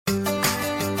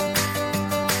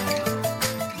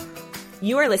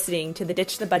You are listening to the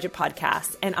Ditch the Budget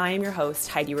podcast, and I am your host,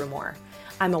 Heidi Ramore.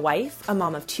 I'm a wife, a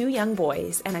mom of 2 young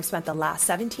boys, and I've spent the last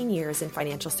 17 years in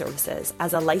financial services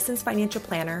as a licensed financial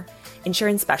planner,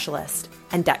 insurance specialist,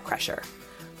 and debt crusher.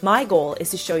 My goal is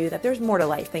to show you that there's more to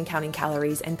life than counting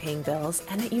calories and paying bills,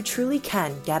 and that you truly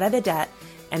can get out of debt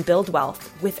and build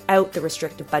wealth without the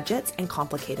restrictive budgets and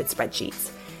complicated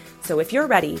spreadsheets. So if you're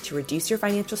ready to reduce your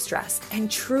financial stress and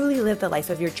truly live the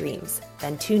life of your dreams,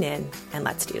 then tune in and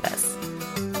let's do this.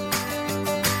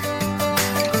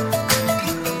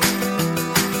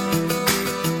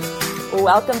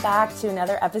 Welcome back to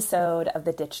another episode of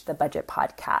the Ditch the Budget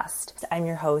podcast. I'm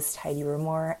your host, Heidi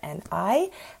Ramore, and I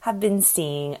have been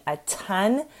seeing a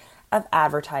ton of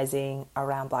advertising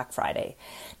around Black Friday.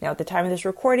 Now, at the time of this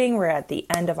recording, we're at the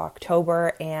end of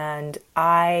October, and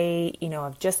I,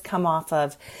 have just come off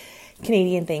of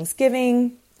Canadian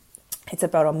Thanksgiving. It's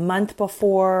about a month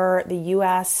before the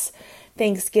US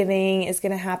Thanksgiving is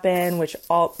going to happen, which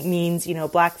all means,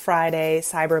 Black Friday,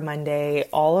 Cyber Monday,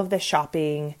 all of the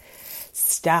shopping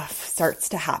stuff starts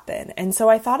to happen. And so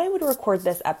I thought I would record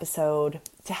this episode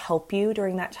to help you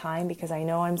during that time, because I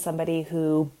know I'm somebody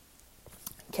who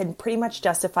can pretty much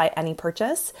justify any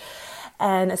purchase.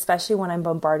 And especially when I'm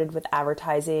bombarded with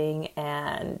advertising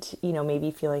and,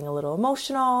 maybe feeling a little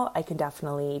emotional, I can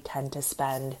definitely tend to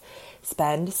spend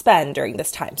during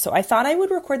this time. So I thought I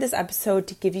would record this episode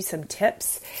to give you some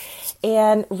tips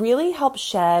and really help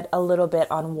shed a little bit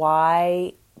on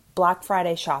why Black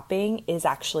Friday shopping is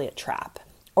actually a trap,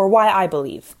 or why I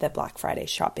believe that Black Friday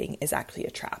shopping is actually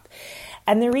a trap.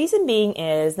 And the reason being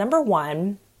is, number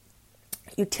one,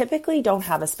 you typically don't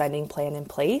have a spending plan in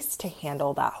place to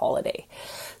handle that holiday.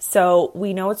 So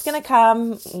we know it's going to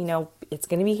come, it's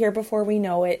going to be here before we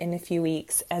know it in a few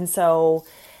weeks. And so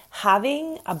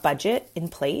having a budget in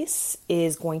place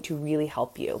is going to really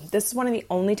help you. This is one of the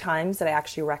only times that I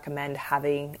actually recommend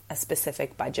having a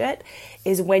specific budget,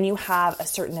 is when you have a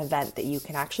certain event that you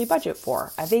can actually budget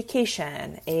for, a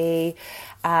vacation, a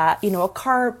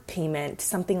car payment,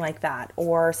 something like that,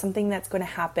 or something that's going to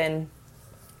happen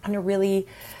on a really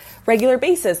regular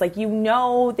basis. Like,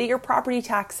 that your property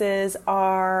taxes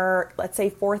are, let's say,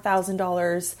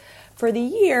 $4,000 for the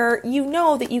year.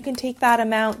 That you can take that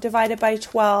amount divided by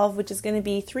 12, which is going to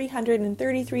be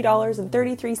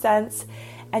 $333.33,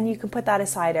 and you can put that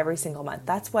aside every single month.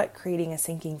 That's what creating a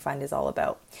sinking fund is all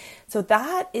about. So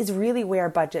that is really where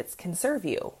budgets can serve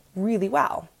you really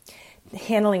well.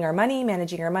 Handling our money,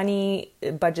 managing our money,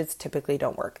 budgets typically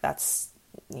don't work. That's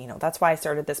why I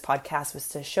started this podcast, was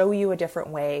to show you a different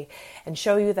way and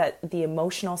show you that the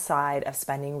emotional side of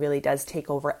spending really does take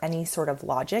over any sort of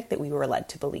logic that we were led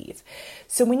to believe.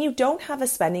 So when you don't have a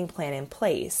spending plan in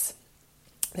place,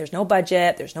 there's no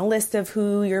budget, there's no list of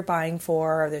who you're buying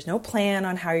for, there's no plan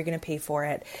on how you're going to pay for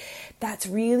it. That's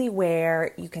really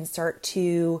where you can start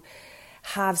to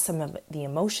have some of the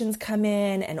emotions come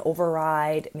in and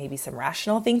override maybe some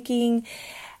rational thinking.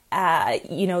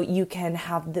 You can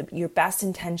have your best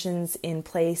intentions in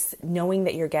place, knowing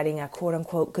that you're getting a quote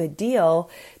unquote good deal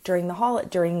during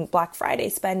Black Friday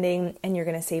spending, and you're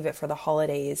going to save it for the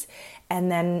holidays.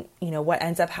 And then, what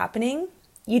ends up happening?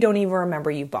 You don't even remember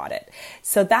you bought it.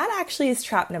 So that actually is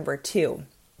trap number 2,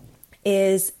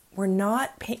 is we're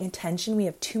not paying attention. We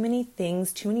have too many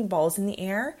things, too many balls in the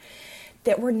air,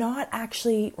 that we're not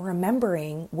actually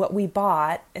remembering what we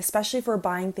bought, especially if we're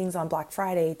buying things on Black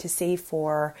Friday to save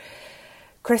for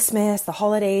Christmas, the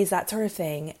holidays, that sort of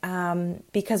thing.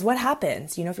 Because what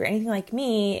happens, if you're anything like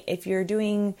me, if you're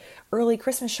doing early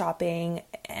Christmas shopping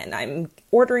and I'm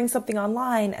ordering something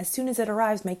online, as soon as it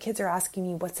arrives, my kids are asking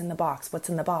me, what's in the box?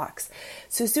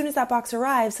 So as soon as that box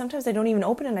arrives, sometimes I don't even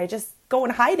open it. I just go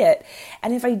and hide it.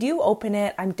 And if I do open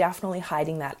it, I'm definitely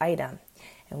hiding that item.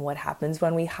 And what happens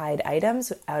when we hide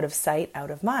items? Out of sight,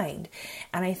 out of mind.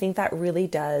 And I think that really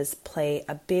does play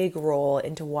a big role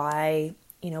into why,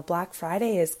 Black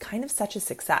Friday is kind of such a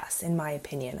success, in my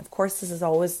opinion. Of course, this is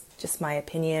always just my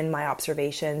opinion, my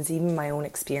observations, even my own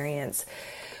experience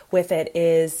with it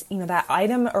is, that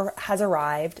item has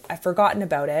arrived, I've forgotten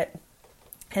about it.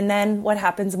 And then what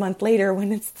happens a month later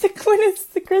when it's the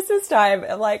Christmas time?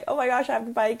 I'm like, oh my gosh, I have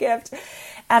to buy a gift.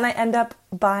 And I end up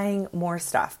buying more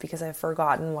stuff because I've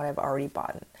forgotten what I've already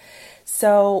bought.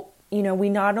 So, we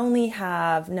not only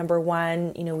have, number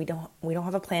one, we don't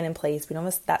have a plan in place. We don't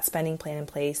have that spending plan in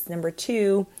place. Number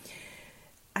 2,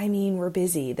 we're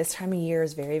busy. This time of year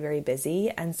is very, very busy.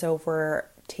 And so if we're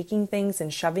taking things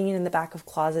and shoving it in the back of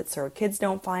closets so our kids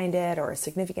don't find it or a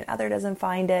significant other doesn't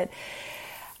find it,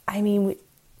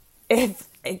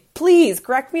 please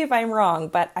correct me if I'm wrong,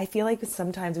 but I feel like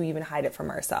sometimes we even hide it from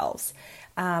ourselves.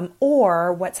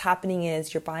 Or what's happening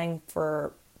is you're buying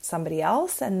for somebody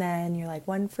else, and then you're like,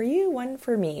 one for you, one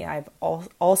for me. I've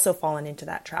also fallen into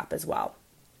that trap as well.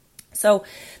 So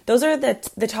those are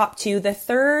the top two. The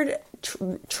third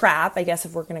trap, I guess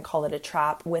if we're going to call it a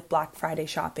trap with Black Friday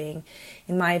shopping,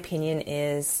 in my opinion,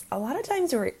 is a lot of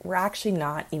times we're actually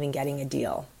not even getting a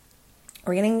deal.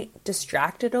 We're getting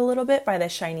distracted a little bit by the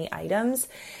shiny items,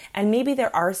 and maybe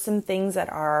there are some things that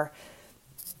are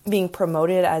being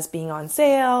promoted as being on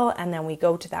sale, and then we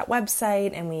go to that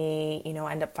website and we,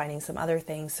 end up finding some other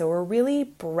things. So we're really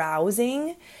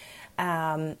browsing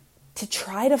to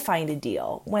try to find a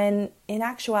deal, when in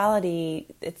actuality,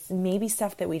 it's maybe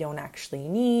stuff that we don't actually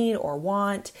need or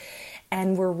want,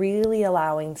 and we're really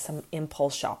allowing some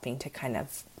impulse shopping to kind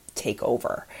of take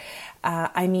over.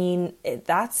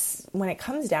 That's when it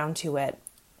comes down to it.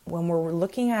 When we're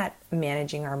looking at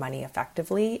managing our money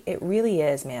effectively, it really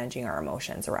is managing our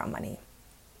emotions around money.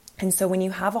 And so when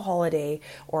you have a holiday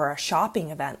or a shopping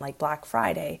event like Black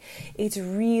Friday, it's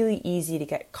really easy to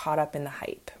get caught up in the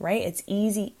hype, right? It's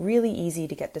really easy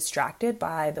to get distracted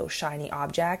by those shiny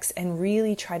objects and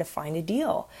really try to find a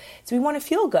deal. So we want to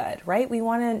feel good, right? We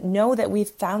want to know that we've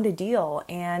found a deal.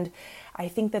 And I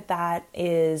think that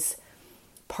is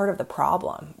part of the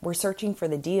problem. We're searching for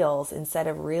the deals instead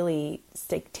of really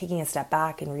taking a step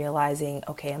back and realizing,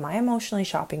 okay, am I emotionally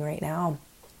shopping right now?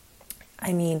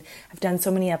 I've done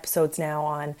so many episodes now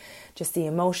on just the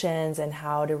emotions and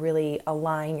how to really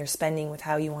align your spending with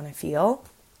how you want to feel.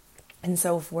 And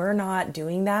so if we're not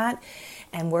doing that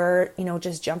and we're,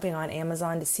 just jumping on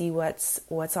Amazon to see what's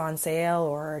on sale,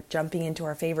 or jumping into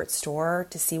our favorite store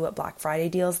to see what Black Friday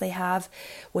deals they have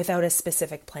without a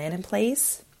specific plan in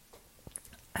place,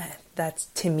 that's,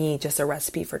 to me, just a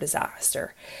recipe for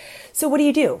disaster. So what do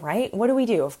you do, right? What do we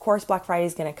do? Of course, Black Friday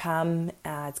is going to come.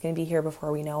 It's going to be here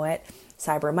before we know it.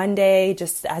 Cyber Monday,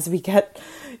 just as we get,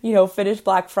 finished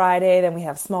Black Friday, then we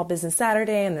have Small Business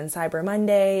Saturday and then Cyber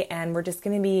Monday. And we're just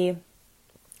going to be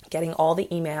getting all the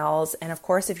emails. And of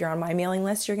course, if you're on my mailing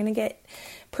list, you're going to get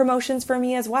promotions from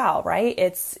me as well, right?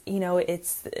 It's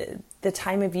the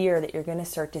time of year that you're going to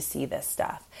start to see this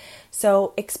stuff.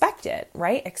 So expect it,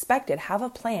 right? Expect it. Have a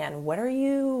plan. What are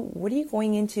you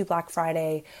going into Black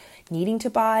Friday needing to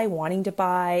buy, wanting to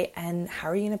buy, and how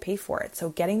are you going to pay for it? So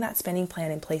getting that spending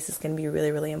plan in place is going to be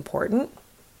really, really important.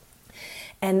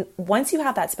 And once you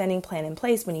have that spending plan in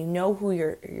place, when you know who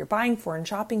you're buying for and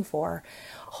shopping for,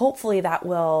 hopefully that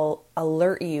will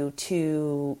alert you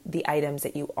to the items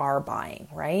that you are buying,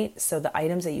 right? So the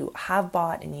items that you have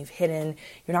bought and you've hidden,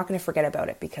 you're not going to forget about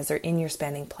it because they're in your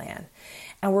spending plan.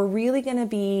 And we're really going to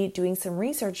be doing some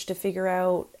research to figure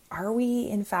out, are we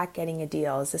in fact getting a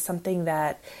deal? Is this something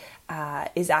that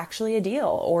is actually a deal,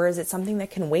 or is it something that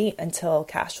can wait until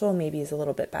cash flow maybe is a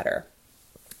little bit better?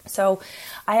 So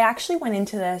I actually went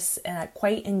into this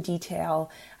quite in detail.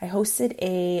 I hosted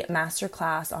a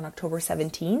masterclass on October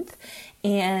 17th,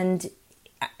 and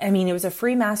it was a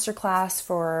free masterclass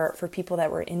for people that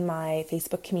were in my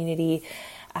Facebook community,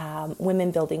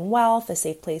 Women Building Wealth, a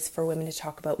safe place for women to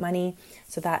talk about money.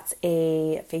 So that's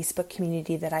a Facebook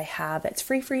community that I have that's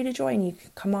free for you to join. You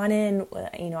can come on in.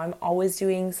 I'm always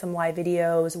doing some live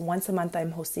videos. Once a month,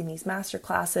 I'm hosting these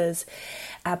masterclasses.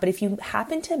 But if you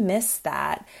happen to miss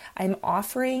that, I'm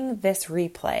offering this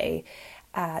replay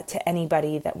to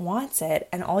anybody that wants it.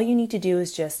 And all you need to do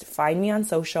is just find me on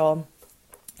social,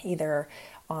 either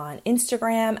on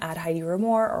Instagram at Heidi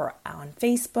Remore, or on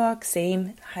Facebook,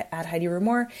 same at Heidi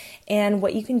Remore. And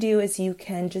what you can do is you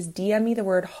can just DM me the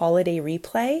word holiday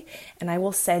replay, and I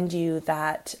will send you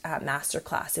that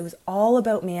masterclass. It was all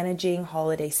about managing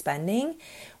holiday spending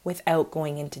without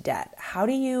going into debt. How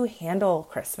do you handle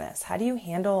Christmas? How do you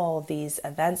handle all of these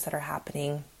events that are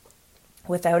happening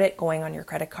without it going on your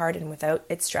credit card and without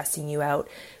it stressing you out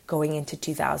going into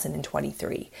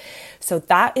 2023. So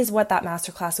that is what that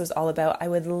masterclass was all about. I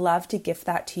would love to gift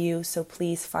that to you. So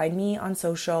please find me on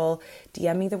social,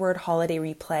 DM me the word holiday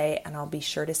replay, and I'll be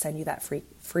sure to send you that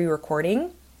free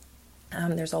recording.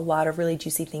 There's a lot of really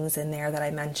juicy things in there that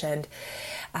I mentioned.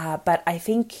 But I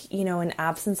think, in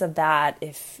absence of that,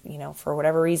 if, for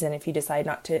whatever reason, if you decide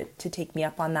not to take me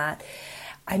up on that,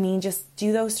 just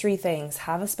do those three things.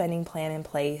 Have a spending plan in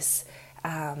place,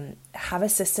 have a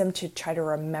system to try to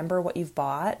remember what you've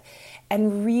bought,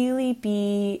 and really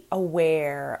be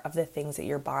aware of the things that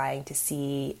you're buying to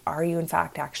see, are you in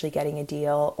fact actually getting a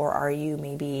deal, or are you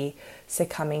maybe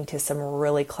succumbing to some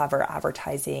really clever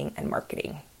advertising and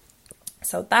marketing?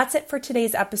 So that's it for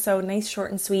today's episode. Nice, short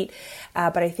and sweet,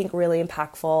 but I think really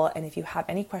impactful. And if you have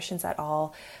any questions at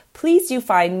all, please do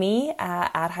find me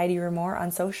at Heidi Remore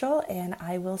on social, and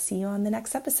I will see you on the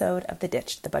next episode of the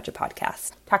Ditch the Budget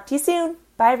podcast. Talk to you soon.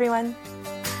 Bye, everyone.